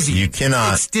intellect. It's dizzy. You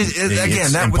cannot.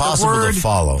 It's impossible to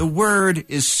follow. The word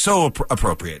is so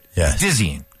appropriate. Yes.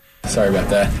 Dizzying. Sorry about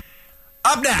that.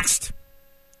 Up next.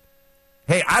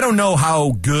 Hey, I don't know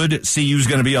how good CU's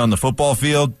going to be on the football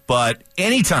field, but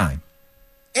anytime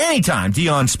anytime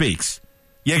Dion speaks,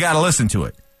 you got to listen to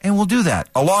it. And we'll do that,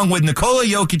 along with Nikola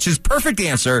Jokic's perfect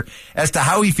answer as to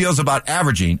how he feels about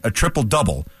averaging a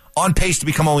triple-double, on pace to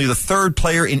become only the third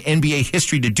player in NBA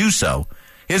history to do so.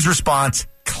 His response,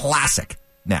 classic.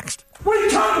 Next. What are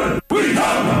you talking about? What are you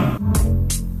talking about?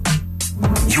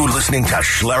 You're listening to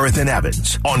Schlereth and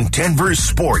Evans on Denver's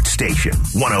Sports Station,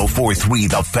 104.3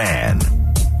 The Fan.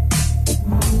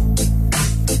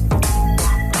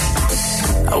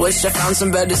 I wish I found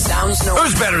some better sounds. No.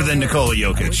 Who's better than Nikola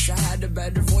Jokic?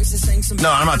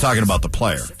 No, I'm not talking about the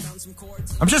player.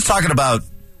 I'm just talking about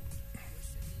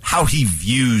how he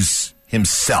views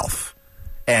himself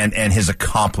and his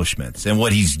accomplishments and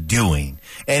what he's doing.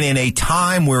 And in a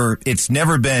time where it's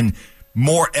never been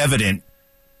more evident,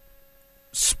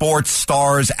 sports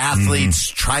stars, athletes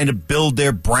trying to build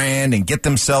their brand and get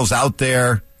themselves out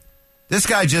there, this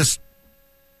guy just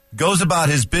goes about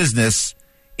his business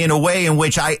in a way in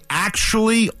which I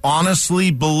actually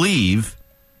honestly believe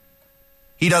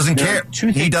he doesn't care.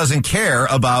 He doesn't care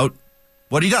about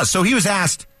what he does. So he was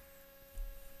asked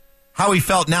how he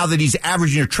felt now that he's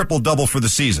averaging a triple-double for the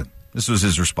season. This was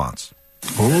his response.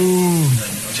 Ooh,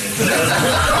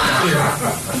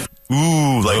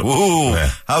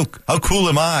 how cool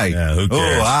am I? Yeah, who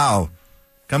cares? Oh, wow.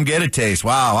 Come get a taste.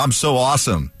 Wow, I'm so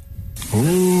awesome.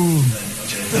 Ooh.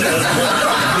 He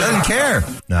doesn't care.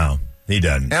 No, he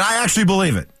doesn't. And I actually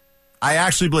believe it.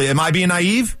 Am I being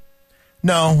naive?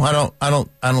 No, I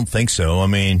don't think so. I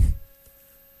mean,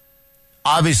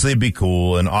 obviously it'd be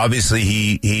cool, and obviously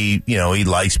he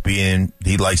likes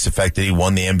the fact that he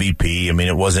won the MVP. I mean,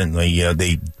 it wasn't like,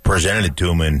 they presented it to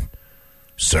him in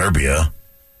Serbia,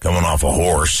 coming off a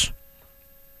horse.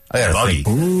 Buggy.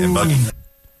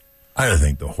 I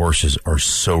think the horses are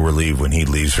so relieved when he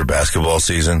leaves for basketball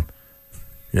season.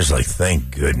 You're just like, thank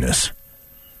goodness.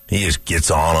 He just gets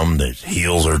on them. The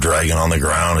heels are dragging on the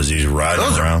ground as he's riding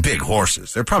around. Those are big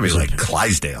horses. They're probably like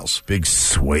Clydesdales. Big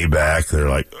sway back. They're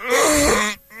like,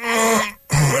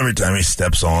 every time he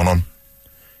steps on them.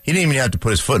 He didn't even have to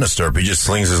put his foot in a stirrup. He just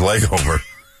slings his leg over.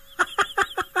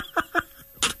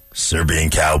 Serbian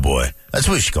cowboy. That's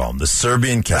what we should call him. The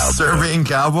Serbian cowboy. The Serbian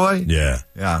cowboy? Yeah.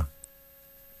 Yeah.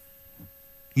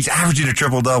 He's averaging a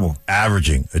triple-double.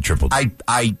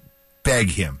 I beg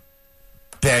him.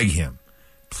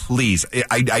 Please.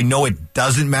 I know it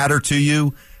doesn't matter to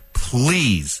you.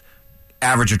 Please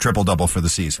average a triple-double for the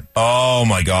season. Oh,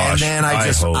 my gosh. And then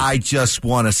I just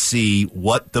want to see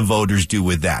what the voters do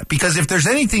with that. Because if there's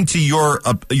anything to your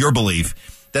belief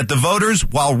that the voters,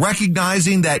 while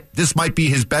recognizing that this might be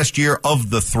his best year of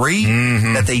the three,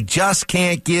 that they just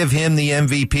can't give him the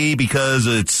MVP because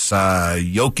it's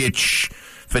Jokic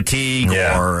fatigue,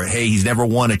 or hey, he's never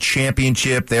won a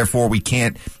championship, therefore we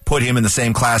can't put him in the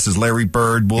same class as Larry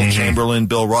Bird, Will Chamberlain,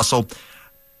 Bill Russell.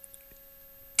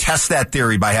 Test that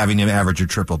theory by having him average a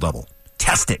triple-double.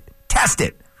 Test it.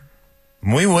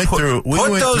 We went through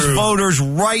those voters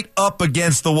right up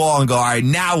against the wall and go, all right,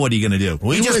 now what are you going to do?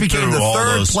 He just became the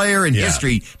third player in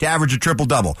history to average a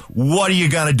triple-double. What are you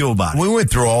going to do about it? We went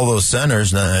through all those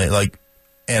centers, and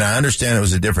I understand it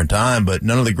was a different time, but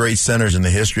none of the great centers in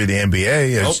the history of the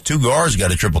NBA, two guards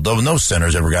got a triple-double. No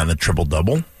center's ever gotten a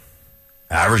triple-double.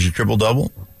 Average a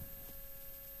triple-double.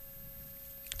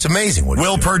 It's amazing.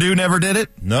 Will Purdue never did it?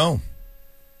 No.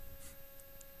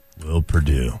 Will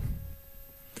Purdue.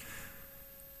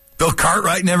 Bill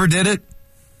Cartwright never did it.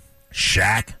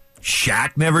 Shaq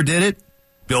never did it.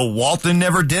 Bill Walton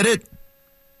never did it.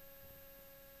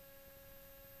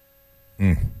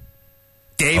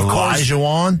 Dave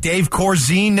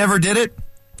Corzine never did it.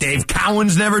 Dave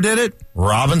Cowens never did it.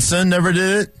 Robinson never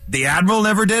did it. The Admiral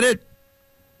never did it.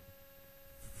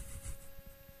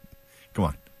 Come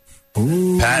on.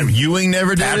 Pat Ewing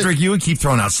never did it. Patrick Ewing, keep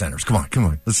throwing out centers. Come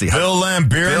on. Let's see. Bill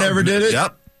Laimbeer never did it.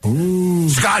 Yep.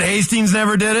 Scott Hastings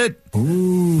never did it.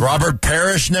 Robert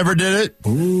Parrish never did it.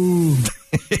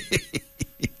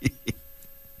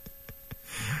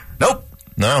 Nope.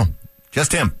 No.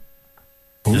 Just him.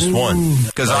 Just one.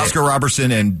 Because Oscar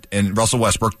Robertson and Russell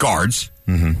Westbrook, guards,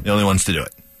 the only ones to do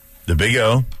it. The Big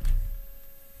O.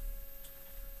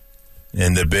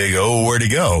 And the Big O, where'd he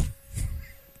go?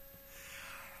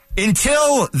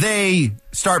 Until they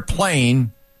start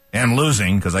playing and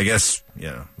losing, because I guess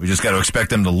we just got to expect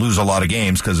them to lose a lot of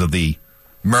games because of the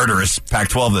murderous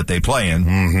Pac-12 that they play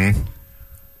in.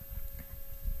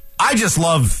 I just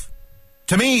love,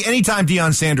 to me, anytime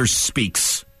Deion Sanders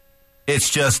speaks, it's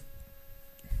just,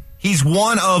 he's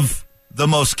one of the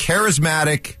most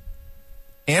charismatic,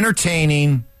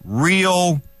 entertaining,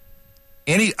 real,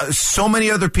 so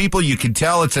many other people, you can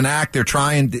tell it's an act, they're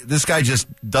trying. This guy just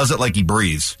does it like he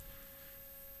breathes.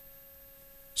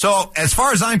 So as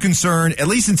far as I'm concerned, at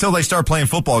least until they start playing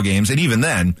football games, and even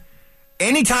then,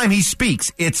 anytime he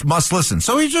speaks, it's must listen.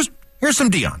 So here's some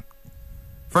Deion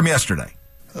from yesterday.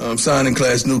 Signing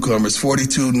class newcomers,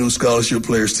 42 new scholarship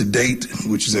players to date,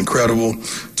 which is incredible.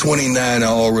 29 are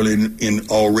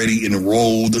already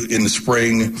enrolled in the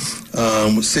spring.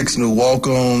 6 new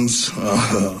walk-ons.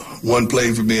 One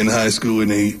played for me in high school,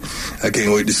 and I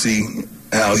can't wait to see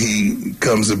how he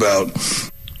comes about.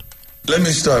 Let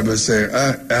me start by saying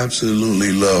I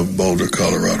absolutely love Boulder,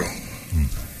 Colorado.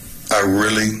 I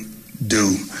really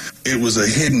do. It was a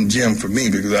hidden gem for me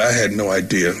because I had no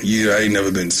idea. I ain't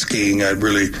never been skiing.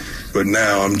 But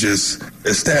now I'm just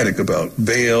ecstatic about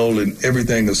Vail and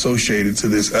everything associated to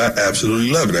this. I absolutely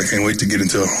love it. I can't wait to get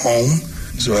into a home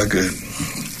so I could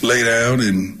lay down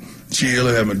and chill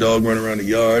and have my dog run around the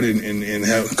yard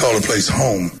and call a place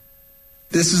home.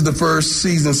 This is the first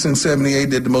season since 78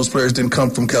 that the most players didn't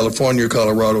come from California,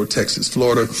 Colorado, or Texas.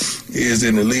 Florida is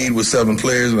in the lead with 7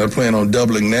 players, and I plan on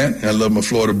doubling that. I love my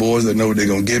Florida boys. I know what they're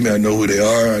going to give me. I know who they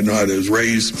are. I know how they was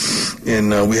raised.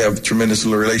 And we have tremendous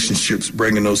relationships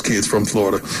bringing those kids from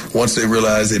Florida. Once they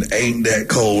realize it ain't that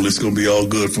cold, it's going to be all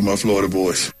good for my Florida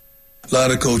boys. A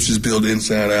lot of coaches build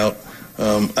inside out.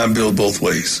 I build both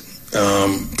ways.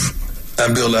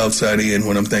 I build outside in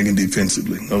when I'm thinking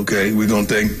defensively, okay? We're going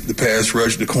to think the pass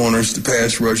rush, the corners, the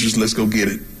pass rushers, let's go get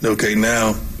it. Okay,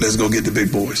 now let's go get the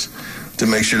big boys to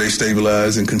make sure they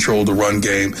stabilize and control the run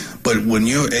game. But when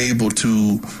you're able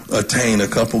to attain a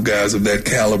couple guys of that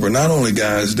caliber, not only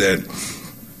guys that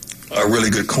are really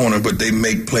good corner, but they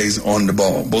make plays on the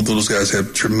ball. Both of those guys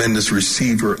have tremendous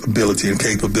receiver ability and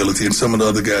capability, and some of the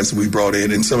other guys that we brought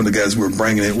in and some of the guys we're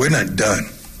bringing in, we're not done.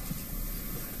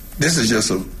 This is just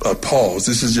a pause.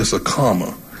 This is just a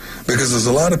comma. Because there's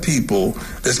a lot of people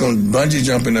that's going to bungee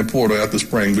jump in that portal after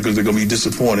spring because they're going to be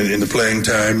disappointed in the playing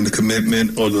time and the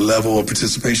commitment or the level of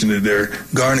participation that they're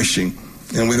garnishing.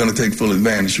 And we're going to take full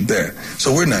advantage of that.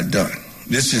 So we're not done.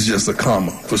 This is just a comma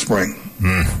for spring.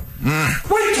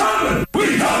 We coming!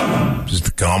 Just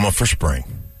a comma for spring.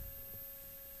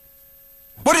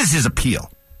 What is his appeal?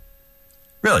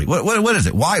 Really, what is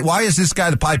it? Why is this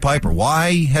guy the Pied Piper?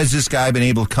 Why has this guy been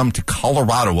able to come to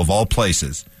Colorado, of all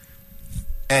places,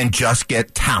 and just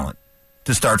get talent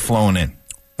to start flowing in?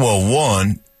 Well,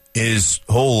 one, his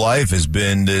whole life has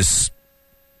been this.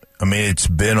 I mean, it's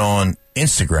been on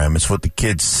Instagram. It's what the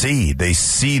kids see. They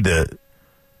see him,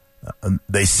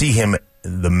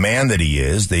 the man that he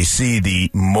is. They see the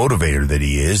motivator that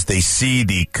he is. They see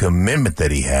the commitment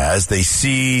that he has. They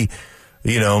see,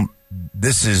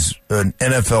 this is an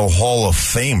NFL Hall of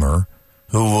Famer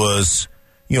who was,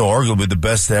 arguably the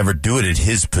best to ever do it at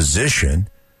his position.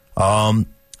 And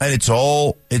it's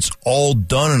all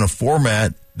done in a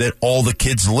format that all the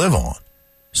kids live on.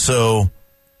 So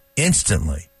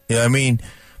instantly,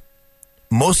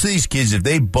 most of these kids, if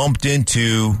they bumped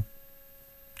into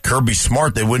Kirby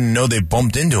Smart, they wouldn't know they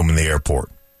bumped into him in the airport.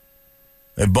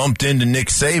 They bumped into Nick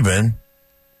Saban.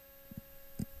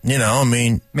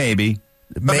 Maybe.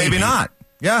 But maybe not.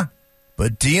 Yeah.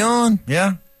 But Deion?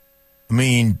 Yeah.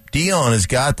 Deion has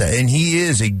got that, and he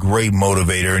is a great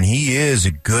motivator, and he is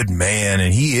a good man,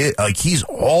 and he's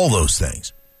all those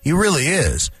things. He really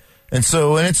is. And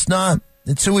so, it's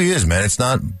who he is, man. It's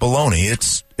not baloney.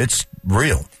 It's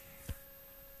real.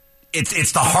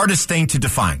 It's the hardest thing to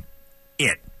define.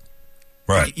 It.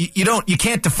 Right. You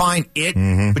can't define it,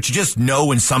 but you just know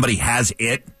when somebody has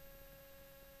it.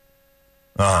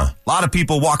 A lot of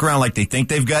people walk around like they think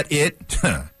they've got it.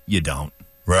 You don't.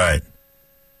 Right.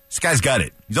 This guy's got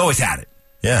it. He's always had it.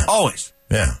 Yeah. Always.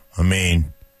 Yeah.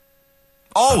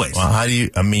 Always. Well, how do you,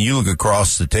 you look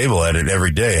across the table at it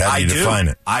every day. How do you define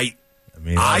it? I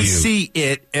see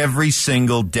it every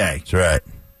single day. That's right.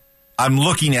 I'm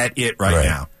looking at it right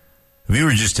now. If you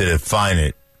were just to define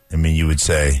it, you would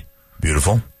say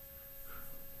beautiful.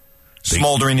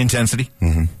 Smoldering intensity.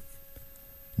 Mm-hmm.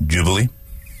 Jubilee.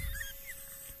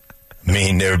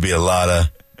 There would be a lot of.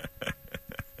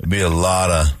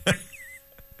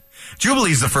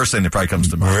 Jubilee's the first thing that probably comes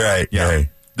to mind. Right. Yeah. Right.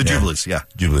 The Jubilees, yeah.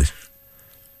 Jubilees.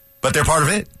 But they're part of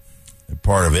it. They're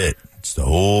part of it. It's the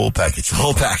whole package. The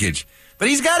whole package. But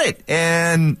he's got it.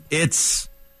 And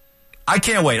I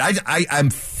can't wait.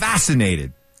 I'm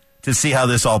fascinated to see how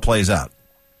this all plays out.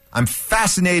 I'm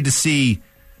fascinated to see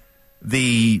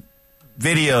the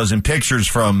videos and pictures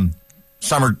from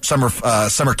summer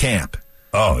camp.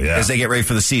 Oh yeah, as they get ready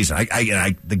for the season,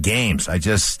 the games.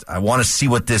 I want to see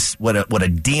what a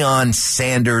Deion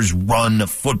Sanders run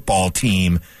football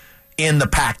team in the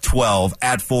Pac-12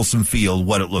 at Folsom Field,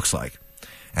 what it looks like.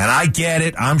 And I get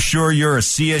it. I'm sure you're a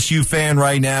CSU fan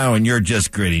right now, and you're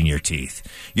just gritting your teeth.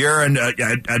 You're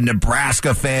a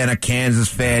Nebraska fan, a Kansas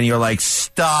fan. You're like,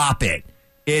 stop it.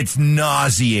 It's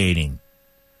nauseating.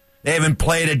 They haven't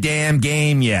played a damn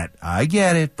game yet. I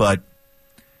get it, but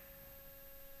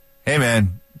hey,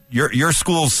 man, your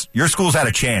school's had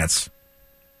a chance,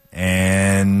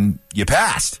 and you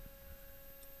passed.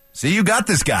 See, you got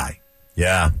this guy.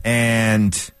 Yeah,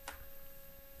 and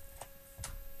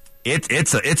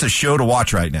it's a show to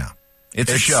watch right now.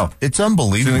 It's a show. It's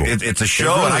unbelievable. It's a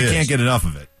show, really, and I can't get enough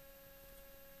of it.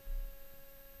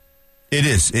 It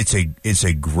is. It's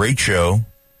a great show.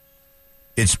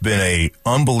 It's been a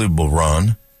unbelievable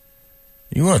run.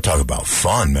 You want to talk about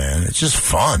fun, man? It's just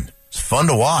fun. It's fun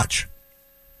to watch.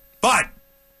 But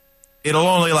it'll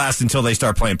only last until they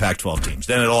start playing Pac-12 teams.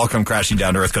 Then it'll all come crashing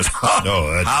down to earth because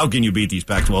how can you beat these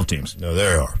Pac-12 teams? No,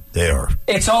 they are.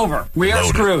 It's over. We are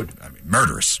screwed. I mean,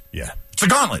 murderous. Yeah. It's a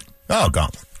gauntlet. Oh,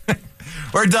 gauntlet.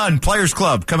 We're done. Players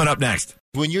Club coming up next.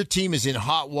 When your team is in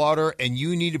hot water and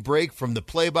you need a break from the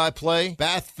play-by-play,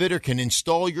 Bath Fitter can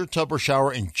install your tub or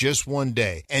shower in just one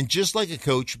day. And just like a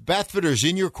coach, Bath Fitter is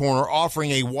in your corner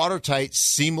offering a watertight,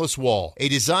 seamless wall. A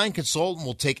design consultant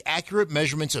will take accurate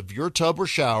measurements of your tub or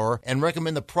shower and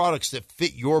recommend the products that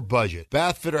fit your budget.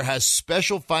 Bath Fitter has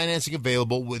special financing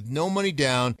available with no money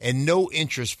down and no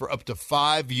interest for up to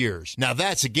 5 years. Now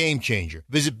that's a game changer.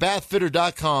 Visit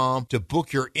bathfitter.com to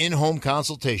book your in-home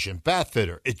consultation. Bath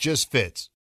Fitter, it just fits.